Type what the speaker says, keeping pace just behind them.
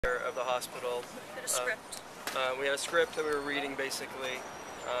of the hospital. Had a script. We had a script that we were reading basically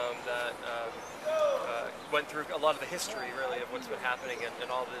that went through a lot of the history really of what's been happening and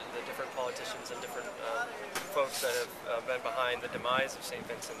all the different politicians and different folks that have been behind the demise of St.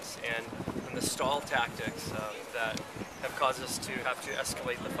 Vincent's and the stall tactics that have caused us to have to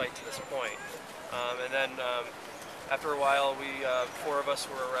escalate the fight to this point. And then after a while, four of us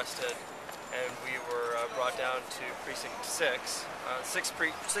were arrested and we were brought down to precinct 6. Sixth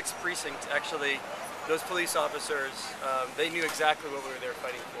precinct, actually, those police officers, they knew exactly what we were there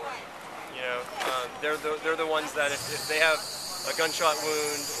fighting for. You know, they're the ones that if they have a gunshot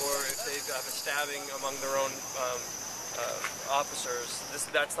wound or if they have a stabbing among their own officers,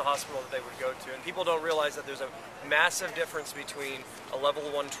 that's the hospital that they would go to. And people don't realize that there's a massive difference between a level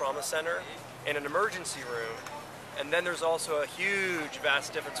 1 trauma center and an emergency room. And then there's also a huge,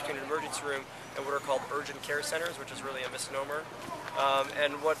 vast difference between an emergency room and what are called urgent care centers, which is really a misnomer.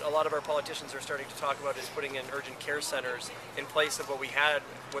 And what a lot of our politicians are starting to talk about is putting in urgent care centers in place of what we had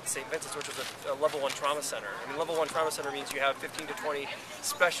with St. Vincent's, which was a level 1 trauma center. I mean, level 1 trauma center means you have 15 to 20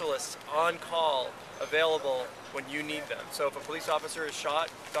 specialists on call available when you need them. So if a police officer is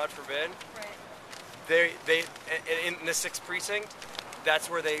shot, God forbid, they in the 6th precinct,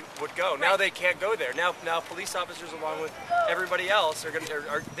 that's where they would go. Now they can't go there. Now police officers, along with everybody else,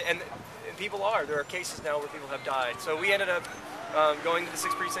 and people are. There are cases now where people have died. So we ended up going to the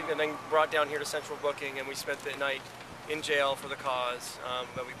 6th precinct and then brought down here to central booking, and we spent the night in jail for the cause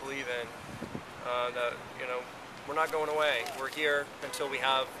that we believe in. That, you know, we're not going away. We're here until we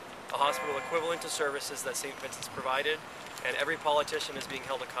have a hospital equivalent to services that St. Vincent's provided, and every politician is being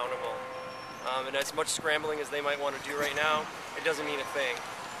held accountable. And as much scrambling as they might want to do right now, it doesn't mean a thing.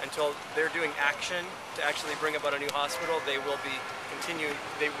 Until they're doing action to actually bring about a new hospital, they will continue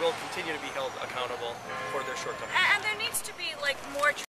to be held accountable for their shortcomings. And there needs to be like more